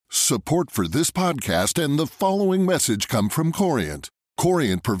Support for this podcast and the following message come from Corient.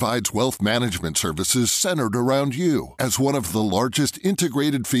 Corient provides wealth management services centered around you. As one of the largest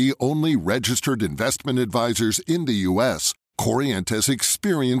integrated fee-only registered investment advisors in the U.S., Corient has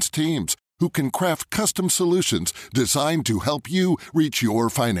experienced teams who can craft custom solutions designed to help you reach your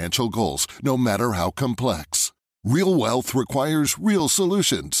financial goals, no matter how complex. Real wealth requires real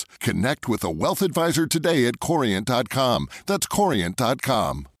solutions. Connect with a wealth advisor today at Corient.com. That's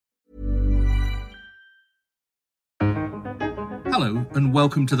Corient.com. Hello and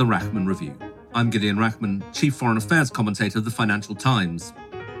welcome to the Rachman Review. I'm Gideon Rachman, Chief Foreign Affairs Commentator of the Financial Times.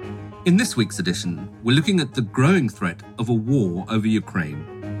 In this week's edition, we're looking at the growing threat of a war over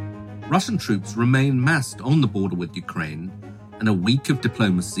Ukraine. Russian troops remain massed on the border with Ukraine, and a week of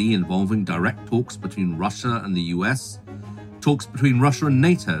diplomacy involving direct talks between Russia and the US, talks between Russia and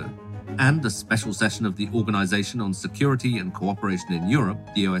NATO, and a special session of the Organization on Security and Cooperation in Europe,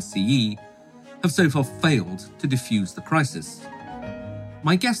 the OSCE, have so far failed to defuse the crisis.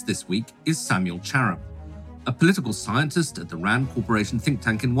 My guest this week is Samuel Charap, a political scientist at the RAND Corporation think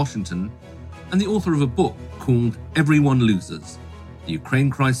tank in Washington, and the author of a book called Everyone Loses: The Ukraine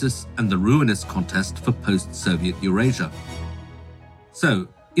Crisis and the Ruinous Contest for Post-Soviet Eurasia. So,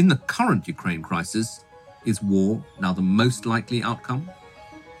 in the current Ukraine crisis, is war now the most likely outcome?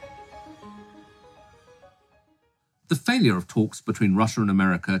 The failure of talks between Russia and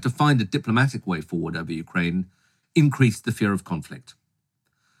America to find a diplomatic way forward over Ukraine increased the fear of conflict.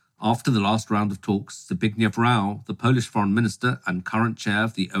 After the last round of talks, Zbigniew Rau, the Polish foreign minister and current chair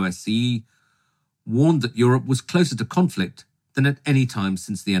of the OSCE, warned that Europe was closer to conflict than at any time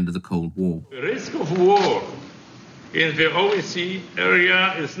since the end of the Cold War. The risk of war in the OSCE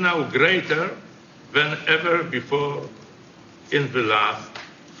area is now greater than ever before in the last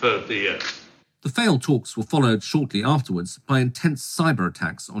 30 years. The failed talks were followed shortly afterwards by intense cyber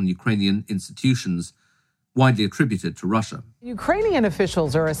attacks on Ukrainian institutions, widely attributed to Russia. Ukrainian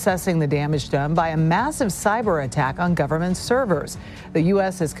officials are assessing the damage done by a massive cyber attack on government servers. The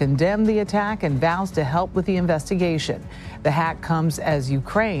U.S. has condemned the attack and vows to help with the investigation. The hack comes as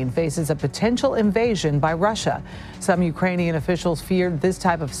Ukraine faces a potential invasion by Russia. Some Ukrainian officials feared this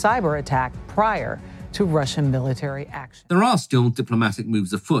type of cyber attack prior to Russian military action. There are still diplomatic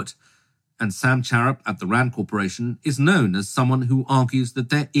moves afoot, and Sam Charap at the RAND Corporation is known as someone who argues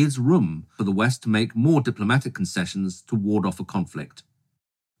that there is room for the West to make more diplomatic concessions to ward off a conflict.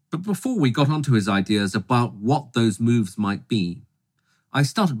 But before we got onto his ideas about what those moves might be, I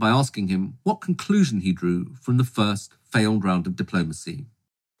started by asking him what conclusion he drew from the first failed round of diplomacy.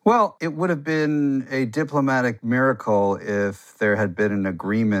 Well, it would have been a diplomatic miracle if there had been an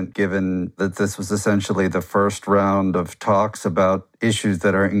agreement, given that this was essentially the first round of talks about issues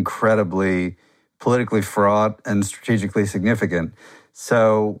that are incredibly politically fraught and strategically significant.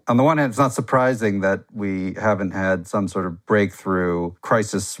 So, on the one hand, it's not surprising that we haven't had some sort of breakthrough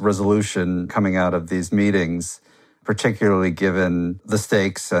crisis resolution coming out of these meetings, particularly given the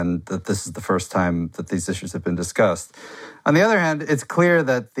stakes and that this is the first time that these issues have been discussed. On the other hand, it's clear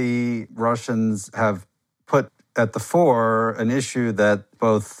that the Russians have put at the fore an issue that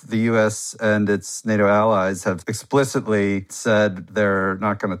both the U.S. and its NATO allies have explicitly said they're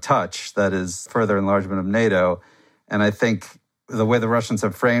not going to touch, that is, further enlargement of NATO. And I think the way the Russians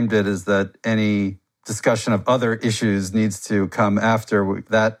have framed it is that any discussion of other issues needs to come after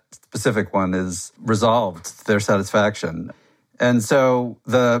that specific one is resolved to their satisfaction. And so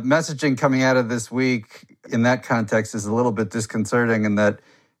the messaging coming out of this week in that context is a little bit disconcerting in that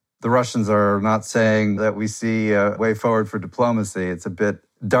the Russians are not saying that we see a way forward for diplomacy. It's a bit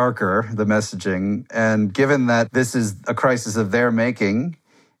darker, the messaging. And given that this is a crisis of their making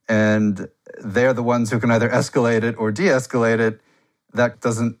and they're the ones who can either escalate it or de-escalate it, that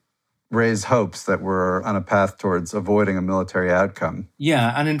doesn't raise hopes that we're on a path towards avoiding a military outcome.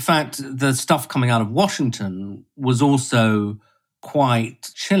 Yeah, and in fact, the stuff coming out of Washington was also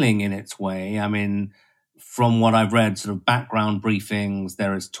quite chilling in its way. I mean, from what I've read, sort of background briefings,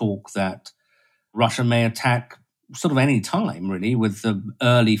 there is talk that Russia may attack sort of any time, really, with the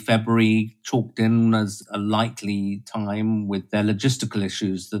early February chalked in as a likely time with their logistical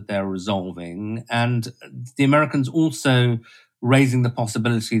issues that they're resolving. And the Americans also raising the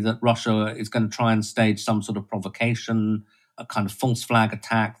possibility that Russia is going to try and stage some sort of provocation, a kind of false flag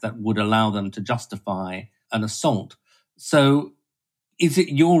attack that would allow them to justify an assault. So is it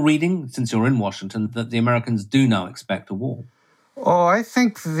your reading, since you're in Washington, that the Americans do now expect a war? Oh, I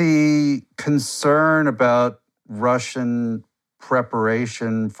think the concern about Russian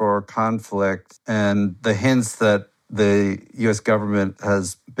preparation for conflict and the hints that the U.S. government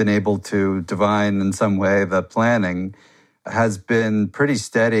has been able to divine in some way the planning has been pretty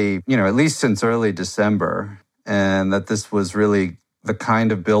steady, at least since early December, and that this was really the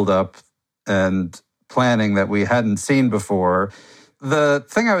kind of buildup and planning that we hadn't seen before. The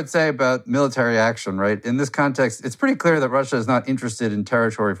thing I would say about military action, right, in this context, it's pretty clear that Russia is not interested in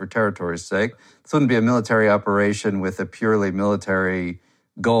territory for territory's sake. This wouldn't be a military operation with a purely military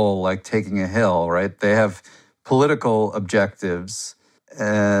goal like taking a hill, right? They have political objectives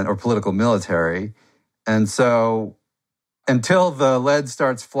or political military. And so until the lead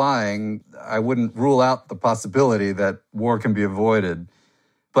starts flying, I wouldn't rule out the possibility that war can be avoided.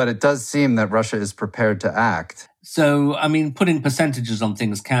 But it does seem that Russia is prepared to act. So, putting percentages on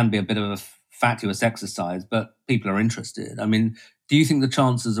things can be a bit of a fatuous exercise, but people are interested. Do you think the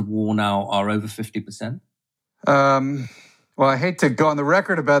chances of war now are over 50%? Well, I hate to go on the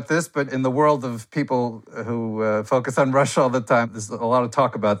record about this, but in the world of people who focus on Russia all the time, there's a lot of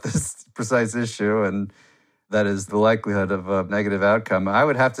talk about this precise issue, and that is the likelihood of a negative outcome. I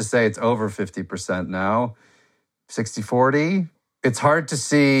would have to say it's over 50% now, 60-40. It's hard to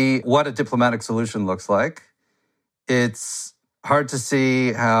see what a diplomatic solution looks like. It's hard to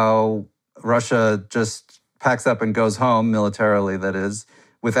see how Russia just packs up and goes home, militarily that is,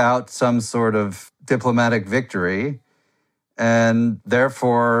 without some sort of diplomatic victory. And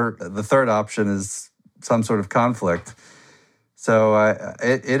therefore, the third option is some sort of conflict. So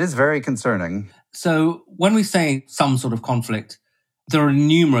it is very concerning. So when we say some sort of conflict, there are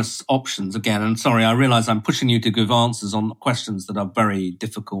numerous options again. And sorry, I realize I'm pushing you to give answers on questions that are very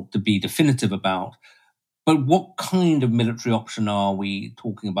difficult to be definitive about. But what kind of military option are we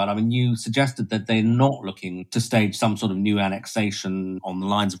talking about? You suggested that they're not looking to stage some sort of new annexation on the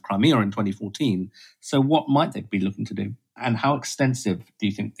lines of Crimea in 2014. So what might they be looking to do? And how extensive do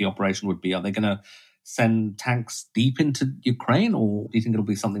you think the operation would be? Are they going to send tanks deep into Ukraine, or do you think it'll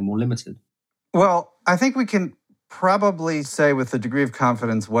be something more limited? Well, I think we can probably say with a degree of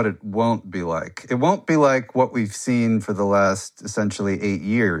confidence what it won't be like. It won't be like what we've seen for the last essentially 8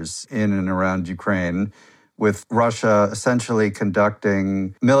 years in and around Ukraine, with Russia essentially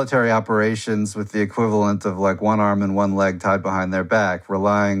conducting military operations with the equivalent of like one arm and one leg tied behind their back,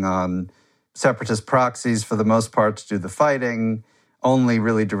 relying on separatist proxies for the most part to do the fighting, only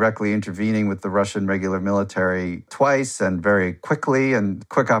really directly intervening with the Russian regular military twice and very quickly, and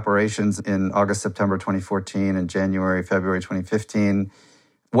quick operations in August, September 2014 and January, February 2015.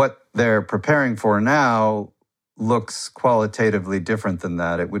 What they're preparing for now looks qualitatively different than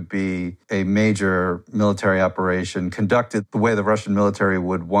that. It would be a major military operation conducted the way the Russian military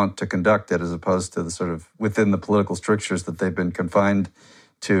would want to conduct it, as opposed to the sort of within the political strictures that they've been confined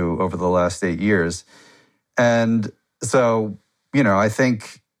to over the last 8 years. And so, I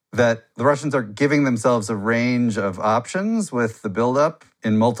think that the Russians are giving themselves a range of options with the buildup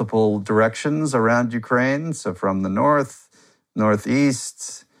in multiple directions around Ukraine. So from the north,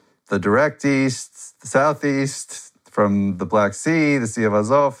 northeast, the direct east, the southeast, from the Black Sea, the Sea of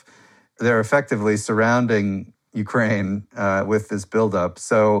Azov, they're effectively surrounding Ukraine with this buildup.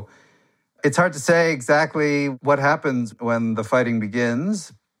 So it's hard to say exactly what happens when the fighting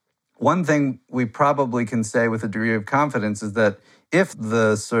begins. One thing we probably can say with a degree of confidence is that if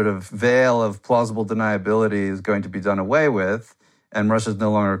the sort of veil of plausible deniability is going to be done away with, and Russia's no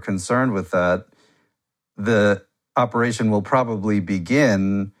longer concerned with that, the operation will probably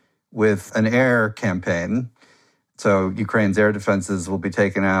begin with an air campaign. So Ukraine's air defenses will be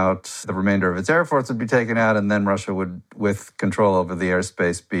taken out, the remainder of its air force would be taken out, and then Russia would, with control over the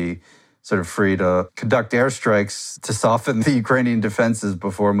airspace, be sort of free to conduct airstrikes to soften the Ukrainian defenses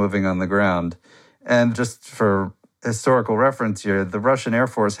before moving on the ground. And just for historical reference here, the Russian Air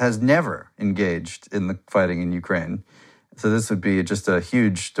Force has never engaged in the fighting in Ukraine. So this would be just a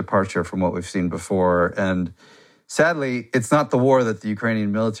huge departure from what we've seen before. And sadly, it's not the war that the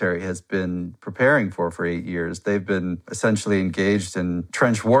Ukrainian military has been preparing for 8 years. They've been essentially engaged in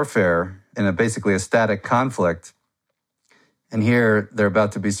trench warfare in basically a static conflict. And here they're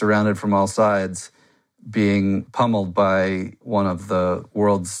about to be surrounded from all sides, being pummeled by one of the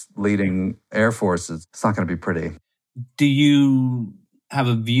world's leading air forces. It's not going to be pretty. Do you have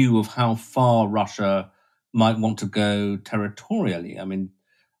a view of how far Russia might want to go territorially?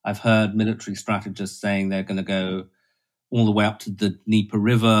 I've heard military strategists saying they're going to go all the way up to the Dnieper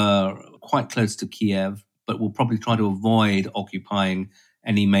River, quite close to Kiev, but will probably try to avoid occupying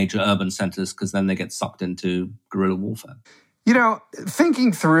any major urban centers because then they get sucked into guerrilla warfare.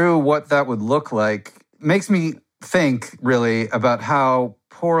 Thinking through what that would look like makes me think really about how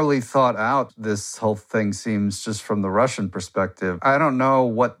poorly thought out this whole thing seems just from the Russian perspective. I don't know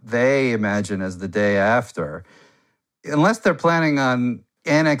what they imagine as the day after. Unless they're planning on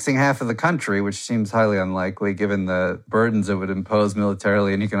annexing half of the country, which seems highly unlikely given the burdens it would impose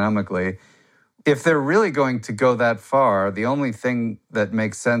militarily and economically. If they're really going to go that far, the only thing that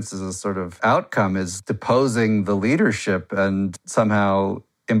makes sense as a sort of outcome is deposing the leadership and somehow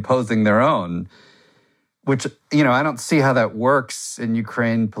imposing their own, which, I don't see how that works in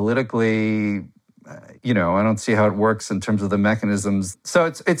Ukraine politically. I don't see how it works in terms of the mechanisms. So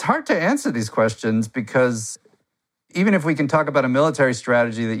it's hard to answer these questions because even if we can talk about a military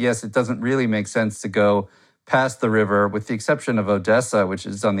strategy that, yes, it doesn't really make sense to go past the river, with the exception of Odessa, which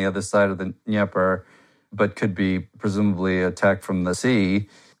is on the other side of the Dnieper, but could be presumably attacked from the sea.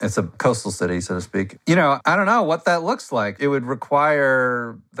 It's a coastal city, so to speak. I don't know what that looks like. It would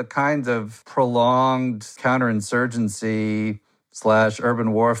require the kind of prolonged counterinsurgency /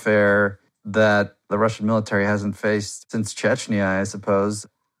 urban warfare that the Russian military hasn't faced since Chechnya, I suppose.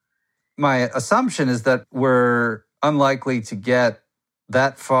 My assumption is that we're unlikely to get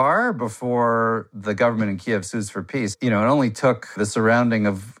that far before the government in Kiev sues for peace. It only took the surrounding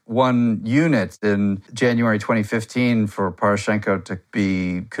of one unit in January 2015 for Poroshenko to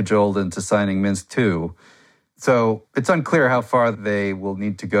be cajoled into signing Minsk II. So it's unclear how far they will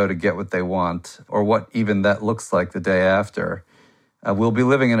need to go to get what they want, or what even that looks like the day after. We'll be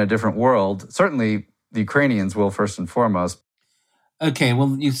living in a different world. Certainly, the Ukrainians will, first and foremost. Okay,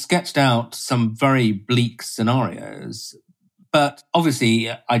 well, you've sketched out some very bleak scenarios, but obviously,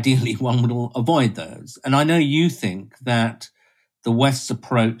 ideally, one would avoid those. And I know you think that the West's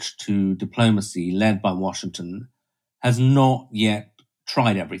approach to diplomacy, led by Washington, has not yet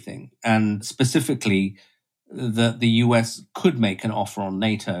tried everything. And specifically, that the US could make an offer on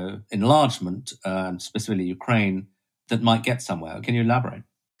NATO enlargement, and specifically Ukraine, that might get somewhere. Can you elaborate?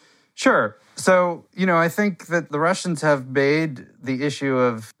 Sure. So, I think that the Russians have made the issue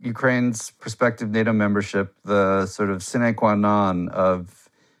of Ukraine's prospective NATO membership the sort of sine qua non of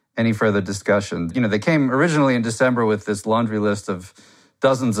any further discussion. They came originally in December with this laundry list of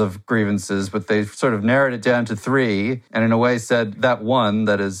dozens of grievances, but they sort of narrowed it down to 3 and in a way said that one,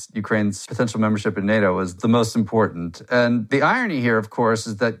 that is Ukraine's potential membership in NATO, was the most important. And the irony here, of course,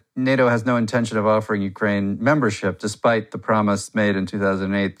 is that NATO has no intention of offering Ukraine membership, despite the promise made in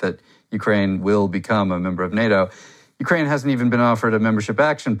 2008 that Ukraine will become a member of NATO. Ukraine hasn't even been offered a membership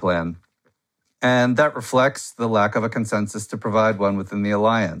action plan. And that reflects the lack of a consensus to provide one within the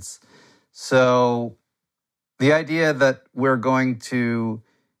alliance. So the idea that we're going to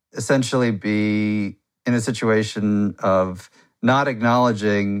essentially be in a situation of not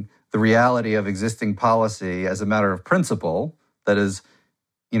acknowledging the reality of existing policy as a matter of principle, that is,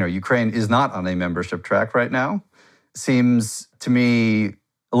 Ukraine is not on a membership track right now, seems to me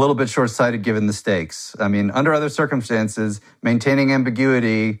a little bit short-sighted given the stakes. I mean, under other circumstances, maintaining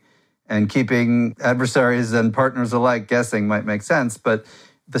ambiguity and keeping adversaries and partners alike guessing might make sense, but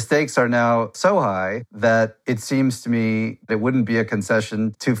the stakes are now so high that it seems to me it wouldn't be a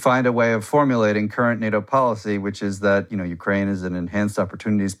concession to find a way of formulating current NATO policy, which is that, Ukraine is an enhanced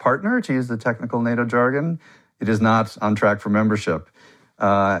opportunities partner, to use the technical NATO jargon. It is not on track for membership.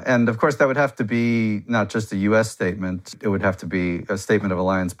 And of course, that would have to be not just a U.S. statement. It would have to be a statement of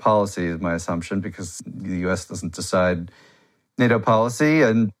alliance policy, is my assumption, because the U.S. doesn't decide NATO policy.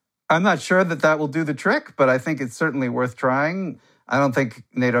 And I'm not sure that will do the trick, but I think it's certainly worth trying. I don't think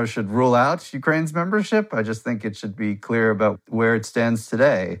NATO should rule out Ukraine's membership. I just think it should be clear about where it stands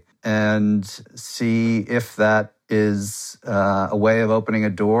today and see if that is a way of opening a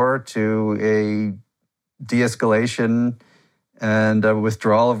door to a de-escalation and a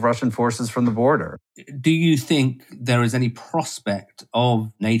withdrawal of Russian forces from the border. Do you think there is any prospect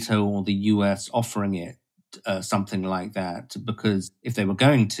of NATO or the US offering it something like that? Because if they were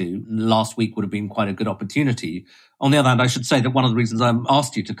going to, last week would have been quite a good opportunity. On the other hand, I should say that one of the reasons I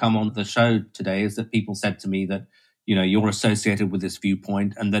asked you to come on the show today is that people said to me that, you're associated with this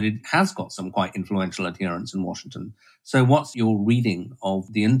viewpoint and that it has got some quite influential adherents in Washington. So what's your reading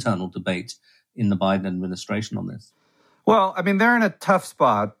of the internal debate in the Biden administration on this? Well, I mean, they're in a tough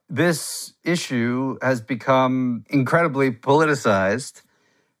spot. This issue has become incredibly politicized.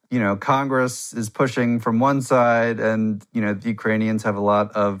 Congress is pushing from one side and, the Ukrainians have a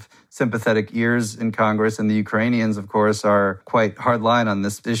lot of sympathetic ears in Congress. And the Ukrainians, of course, are quite hardline on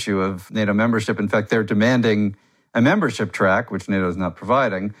this issue of NATO membership. In fact, they're demanding a membership track, which NATO is not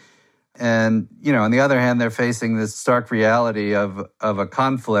providing. And, on the other hand, they're facing this stark reality of a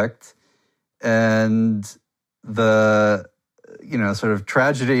conflict and the, sort of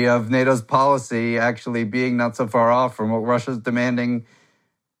tragedy of NATO's policy actually being not so far off from what Russia's demanding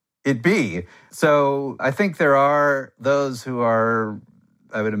it be. So I think there are those who are,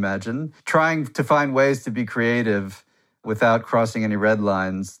 I would imagine, trying to find ways to be creative without crossing any red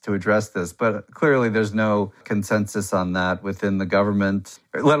lines to address this. But clearly there's no consensus on that within the government,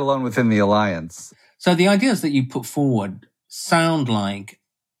 let alone within the alliance. So the ideas that you put forward sound like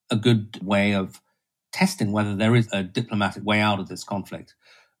a good way of testing whether there is a diplomatic way out of this conflict.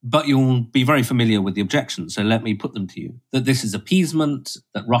 But you'll be very familiar with the objections, so let me put them to you. That this is appeasement,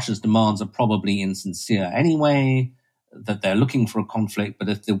 that Russia's demands are probably insincere anyway, that they're looking for a conflict, but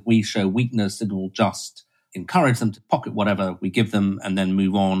if we show weakness, it will just encourage them to pocket whatever we give them and then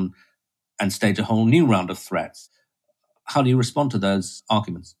move on and stage a whole new round of threats. How do you respond to those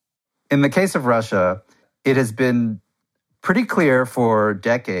arguments? In the case of Russia, it has been pretty clear for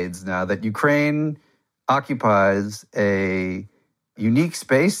decades now that Ukraine occupies a unique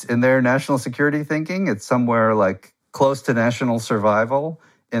space in their national security thinking. It's somewhere like close to national survival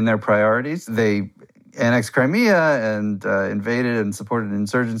in their priorities. They annexed Crimea and invaded and supported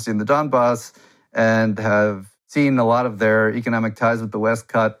insurgency in the Donbass and have seen a lot of their economic ties with the West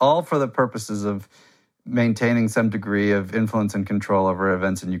cut, all for the purposes of maintaining some degree of influence and control over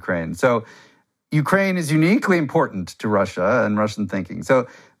events in Ukraine. So Ukraine is uniquely important to Russia and Russian thinking. So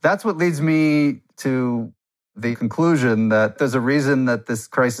that's what leads me to the conclusion that there's a reason that this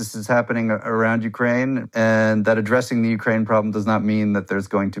crisis is happening around Ukraine, and that addressing the Ukraine problem does not mean that there's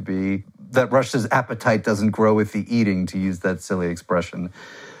going to be, that Russia's appetite doesn't grow with the eating, to use that silly expression.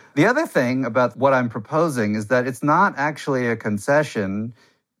 The other thing about what I'm proposing is that it's not actually a concession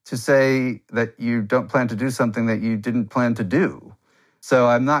to say that you don't plan to do something that you didn't plan to do. So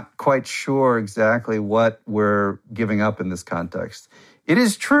I'm not quite sure exactly what we're giving up in this context. It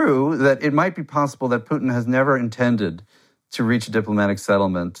is true that it might be possible that Putin has never intended to reach a diplomatic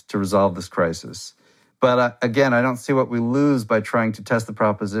settlement to resolve this crisis. But again, I don't see what we lose by trying to test the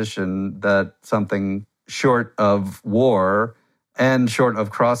proposition that something short of war and short of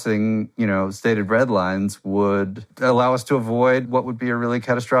crossing, stated red lines would allow us to avoid what would be a really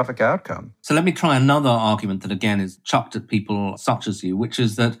catastrophic outcome. So let me try another argument that, again, is chucked at people such as you, which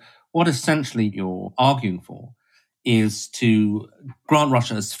is that what essentially you're arguing for is to grant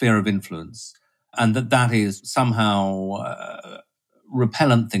Russia a sphere of influence, and that is somehow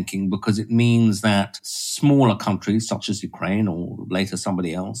repellent thinking, because it means that smaller countries such as Ukraine or later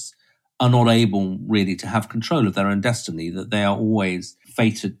somebody else are not able really to have control of their own destiny, that they are always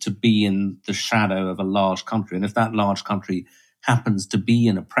fated to be in the shadow of a large country. And if that large country happens to be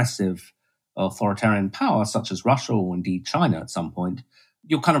an oppressive authoritarian power, such as Russia or indeed China at some point,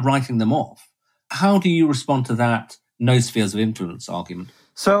 you're kind of writing them off. How do you respond to that no spheres of influence argument?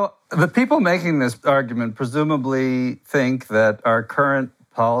 So the people making this argument presumably think that our current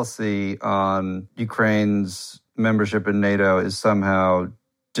policy on Ukraine's membership in NATO is somehow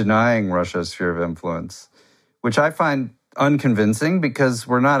denying Russia a sphere of influence, which I find unconvincing because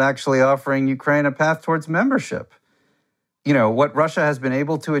we're not actually offering Ukraine a path towards membership. What Russia has been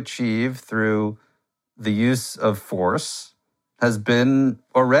able to achieve through the use of force has been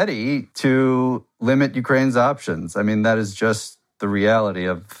already to limit Ukraine's options. I mean, that is just the reality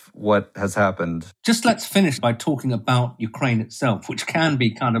of what has happened. Just let's finish by talking about Ukraine itself, which can be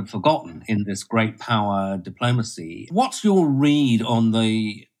kind of forgotten in this great power diplomacy. What's your read on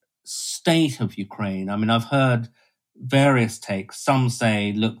the state of Ukraine? I mean, I've heard various takes. Some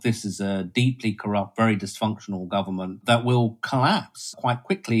say, look, this is a deeply corrupt, very dysfunctional government that will collapse quite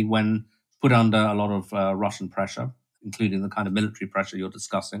quickly when put under a lot of Russian pressure, including the kind of military pressure you're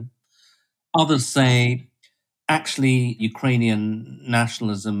discussing. Others say, actually, Ukrainian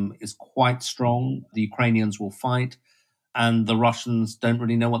nationalism is quite strong. The Ukrainians will fight, and the Russians don't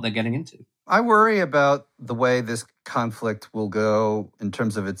really know what they're getting into. I worry about the way this conflict will go in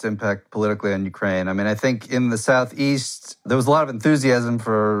terms of its impact politically on Ukraine. I mean, I think in the Southeast, there was a lot of enthusiasm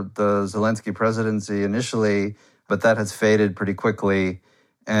for the Zelensky presidency initially, but that has faded pretty quickly.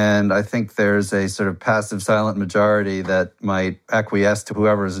 And I think there's a sort of passive, silent majority that might acquiesce to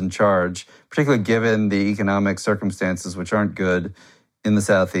whoever is in charge, particularly given the economic circumstances, which aren't good in the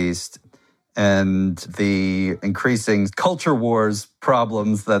Southeast, and the increasing culture wars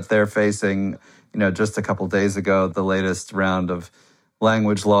problems that they're facing. Just a couple days ago, the latest round of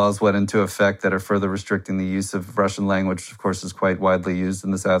language laws went into effect that are further restricting the use of Russian language, which of course is quite widely used in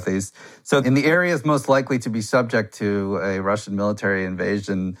the Southeast. So in the areas most likely to be subject to a Russian military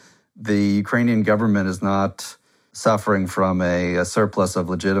invasion, the Ukrainian government is not suffering from a surplus of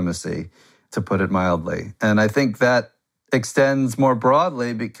legitimacy, to put it mildly. And I think that extends more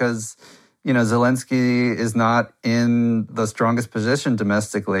broadly because, Zelensky is not in the strongest position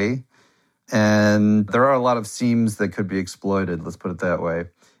domestically. And there are a lot of seams that could be exploited, let's put it that way.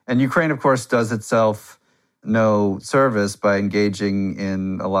 And Ukraine, of course, does itself no service by engaging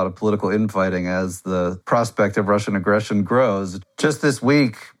in a lot of political infighting as the prospect of Russian aggression grows. Just this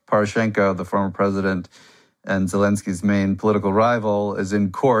week, Poroshenko, the former president and Zelensky's main political rival, is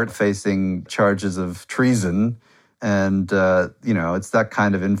in court facing charges of treason. And, it's that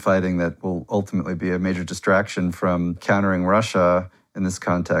kind of infighting that will ultimately be a major distraction from countering Russia in this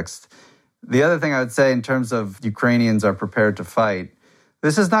context. The other thing I would say in terms of Ukrainians are prepared to fight,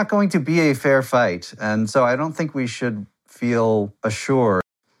 this is not going to be a fair fight. And so I don't think we should feel assured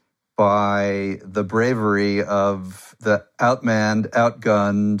by the bravery of the outmanned,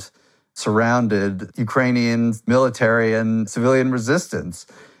 outgunned, surrounded Ukrainian military and civilian resistance.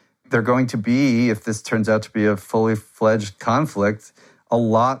 They're going to be, if this turns out to be a fully fledged conflict, a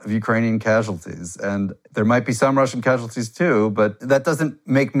lot of Ukrainian casualties. And there might be some Russian casualties too, but that doesn't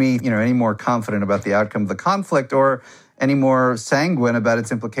make me, any more confident about the outcome of the conflict or any more sanguine about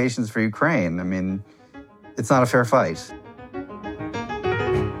its implications for Ukraine. I mean, it's not a fair fight.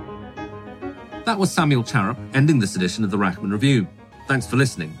 That was Samuel Charap ending this edition of the Rachman Review. Thanks for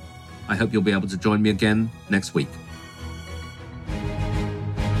listening. I hope you'll be able to join me again next week.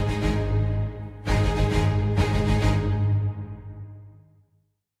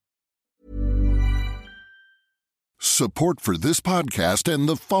 Support for this podcast and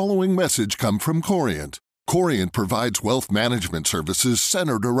the following message come from Corient. Corient provides wealth management services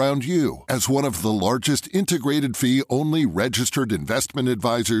centered around you. As one of the largest integrated fee-only registered investment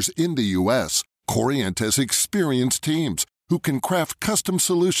advisors in the U.S., Corient has experienced teams who can craft custom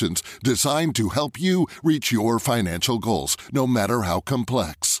solutions designed to help you reach your financial goals, no matter how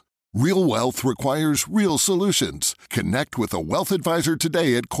complex. Real wealth requires real solutions. Connect with a wealth advisor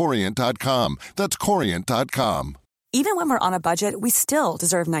today at Corient.com. That's Corient.com. Even when we're on a budget, we still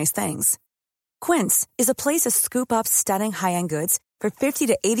deserve nice things. Quince is a place to scoop up stunning high-end goods for 50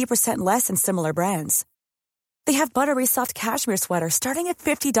 to 80% less than similar brands. They have buttery soft cashmere sweaters starting at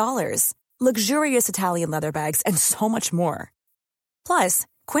 $50, luxurious Italian leather bags, and so much more. Plus,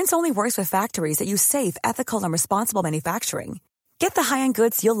 Quince only works with factories that use safe, ethical, and responsible manufacturing. Get the high-end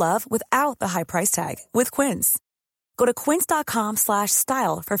goods you'll love without the high price tag with Quince. Go to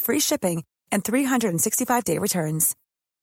quince.com/style for free shipping and 365-day returns.